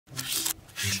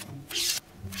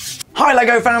Hi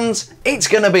LEGO fans! It's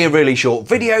going to be a really short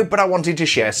video, but I wanted to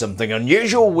share something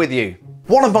unusual with you.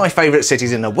 One of my favourite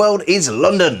cities in the world is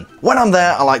London. When I'm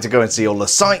there, I like to go and see all the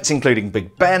sights, including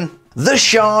Big Ben, the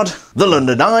Shard, the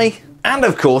London Eye, and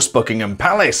of course Buckingham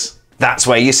Palace. That's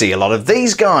where you see a lot of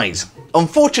these guys.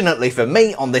 Unfortunately for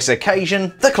me, on this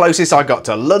occasion, the closest I got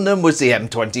to London was the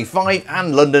M25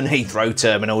 and London Heathrow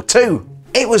Terminal 2.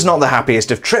 It was not the happiest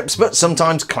of trips, but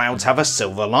sometimes clouds have a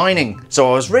silver lining, so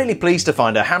I was really pleased to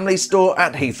find a Hamleys store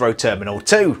at Heathrow Terminal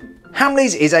 2.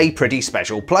 Hamleys is a pretty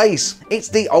special place. It's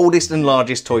the oldest and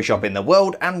largest toy shop in the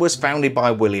world and was founded by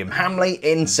William Hamley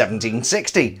in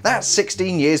 1760. That's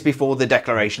 16 years before the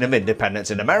Declaration of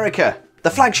Independence in America. The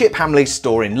flagship Hamleys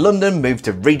store in London moved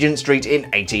to Regent Street in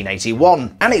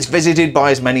 1881, and it's visited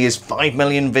by as many as 5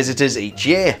 million visitors each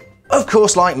year. Of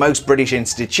course, like most British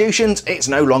institutions, it's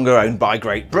no longer owned by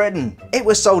Great Britain. It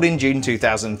was sold in June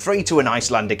 2003 to an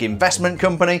Icelandic investment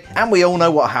company, and we all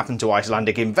know what happened to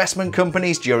Icelandic investment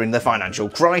companies during the financial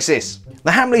crisis.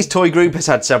 The Hamleys toy group has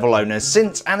had several owners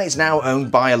since, and it's now owned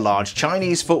by a large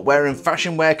Chinese footwear and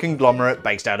fashion wear conglomerate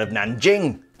based out of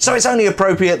Nanjing. So it's only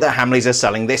appropriate that Hamleys are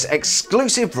selling this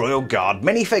exclusive Royal Guard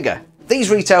minifigure.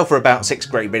 These retail for about £6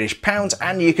 Great British pounds,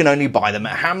 and you can only buy them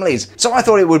at Hamleys, so I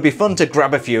thought it would be fun to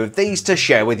grab a few of these to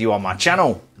share with you on my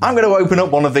channel. I'm going to open up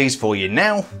one of these for you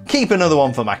now, keep another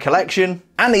one for my collection,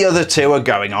 and the other two are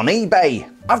going on eBay.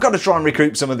 I've got to try and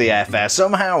recoup some of the airfare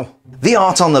somehow. The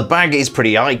art on the bag is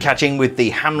pretty eye-catching, with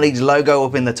the Hamleys logo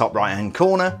up in the top right hand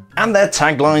corner, and their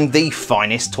tagline, "The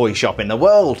finest toy shop in the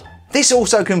world." This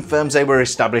also confirms they were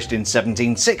established in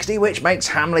 1760, which makes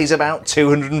Hamleys about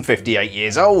 258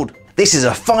 years old. This is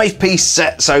a 5-piece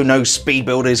set, so no speed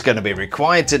builder is going to be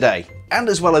required today. And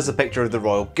as well as the picture of the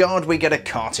Royal Guard, we get a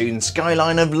cartoon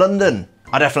skyline of London.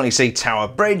 I definitely see Tower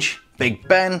Bridge, Big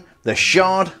Ben, the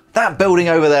Shard. That building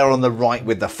over there on the right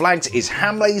with the flags is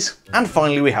Hamleys. And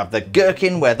finally we have the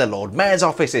Gherkin where the Lord Mayor's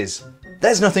office is.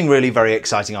 There's nothing really very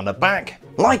exciting on the back.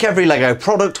 Like every LEGO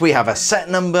product, we have a set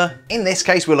number. In this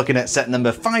case, we're looking at set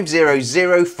number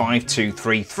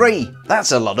 5005233.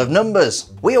 That's a lot of numbers.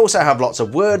 We also have lots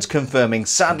of words confirming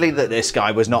sadly that this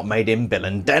guy was not made in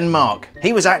Billund, Denmark.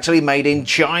 He was actually made in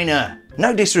China.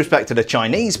 No disrespect to the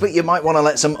Chinese, but you might want to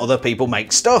let some other people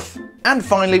make stuff. And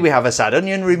finally, we have a sad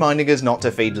onion reminding us not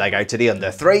to feed LEGO to the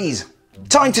under 3s.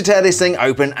 Time to tear this thing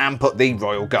open and put the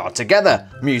Royal Guard together.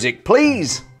 Music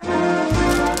please.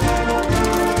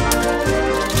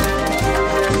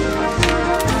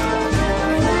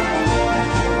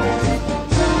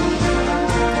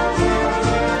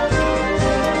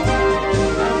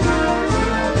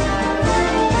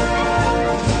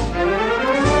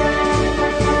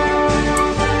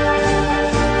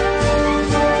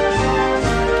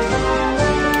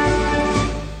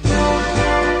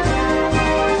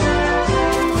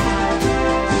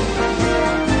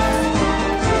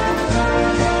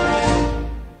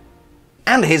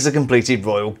 And here's the completed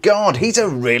Royal Guard. He's a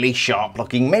really sharp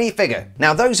looking minifigure.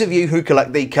 Now those of you who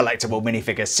collect the collectible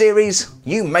minifigure series,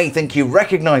 you may think you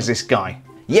recognise this guy.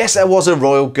 Yes, there was a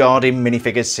Royal Guard in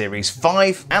Minifigures Series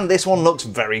 5, and this one looks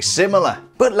very similar.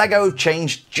 But LEGO have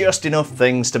changed just enough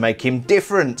things to make him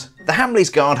different. The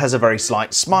Hamleys Guard has a very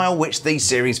slight smile, which the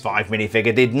Series 5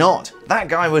 minifigure did not. That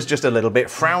guy was just a little bit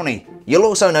frowny. You'll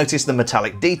also notice the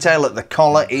metallic detail at the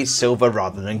collar is silver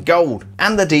rather than gold,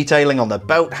 and the detailing on the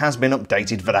belt has been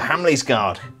updated for the Hamleys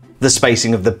Guard. The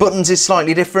spacing of the buttons is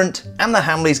slightly different, and the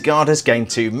Hamleys Guard has gained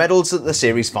 2 medals that the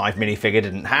Series 5 minifigure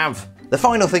didn't have. The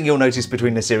final thing you'll notice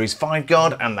between the Series 5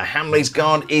 Guard and the Hamleys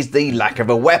Guard is the lack of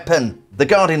a weapon. The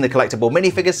Guard in the collectible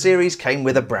minifigure series came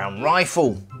with a brown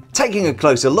rifle. Taking a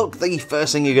closer look, the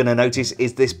first thing you're going to notice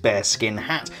is this bearskin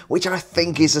hat, which I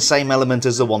think is the same element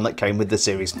as the one that came with the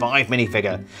Series 5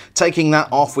 minifigure. Taking that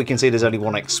off, we can see there's only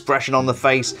one expression on the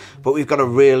face, but we've got a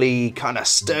really kind of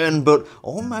stern but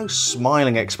almost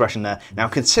smiling expression there. Now,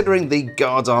 considering the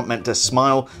guards aren't meant to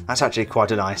smile, that's actually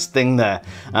quite a nice thing there.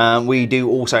 We do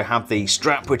also have the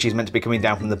strap, which is meant to be coming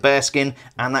down from the bearskin,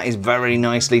 and that is very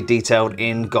nicely detailed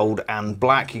in gold and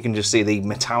black. You can just see the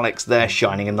metallics there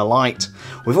shining in the light.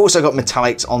 We've also got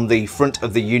metallics on the front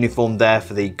of the uniform there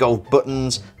for the gold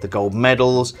buttons, the gold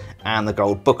medals, and the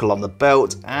gold buckle on the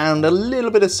belt, and a little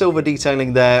bit of silver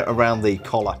detailing there around the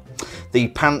collar. The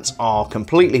pants are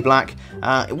completely black.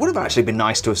 It would have actually been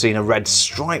nice to have seen a red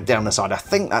stripe down the side. I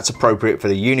think that's appropriate for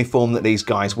the uniform that these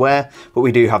guys wear, but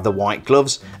we do have the white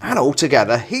gloves, and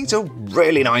altogether, he's a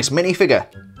really nice minifigure.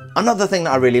 Another thing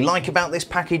that I really like about this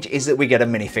package is that we get a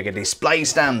minifigure display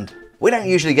stand. We don't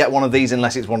usually get one of these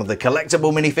unless it's one of the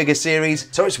collectible minifigure series,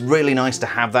 so it's really nice to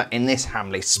have that in this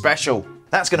Hamleys special.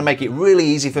 That's going to make it really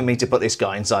easy for me to put this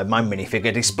guy inside my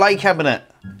minifigure display cabinet.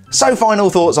 So final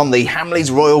thoughts on the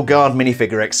Hamleys Royal Guard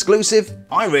minifigure exclusive.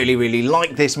 I really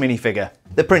like this minifigure.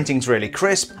 The printing's really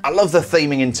crisp, I love the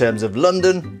theming in terms of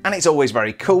London, and it's always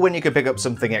very cool when you can pick up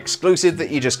something exclusive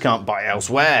that you just can't buy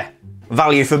elsewhere.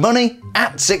 Value for money?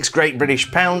 At £6 Great British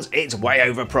pounds, it's way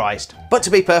overpriced. But to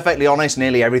be perfectly honest,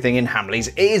 nearly everything in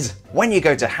Hamleys is. When you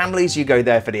go to Hamleys, you go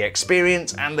there for the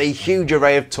experience and the huge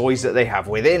array of toys that they have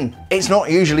within. It's not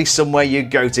usually somewhere you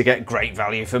go to get great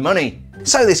value for money.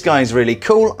 So this guy is really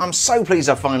cool, I'm so pleased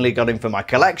I finally got him for my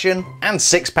collection, and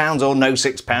 £6 or no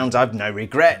 £6, I've no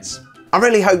regrets. I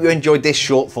really hope you enjoyed this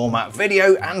short format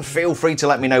video, and feel free to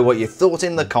let me know what you thought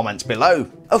in the comments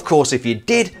below. Of course, if you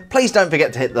did, please don't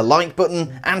forget to hit the like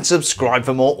button and subscribe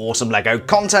for more awesome LEGO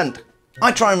content.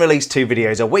 I try and release 2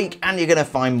 videos a week, and you're going to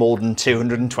find more than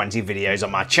 220 videos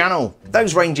on my channel.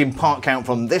 Those range in part count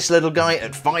from this little guy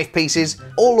at 5 pieces,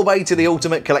 all the way to the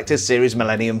Ultimate Collector's Series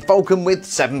Millennium Falcon with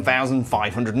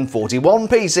 7,541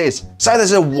 pieces. So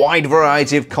there's a wide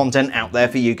variety of content out there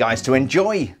for you guys to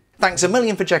enjoy. Thanks a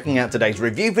million for checking out today's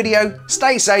review video,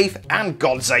 stay safe, and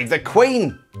God save the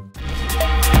Queen!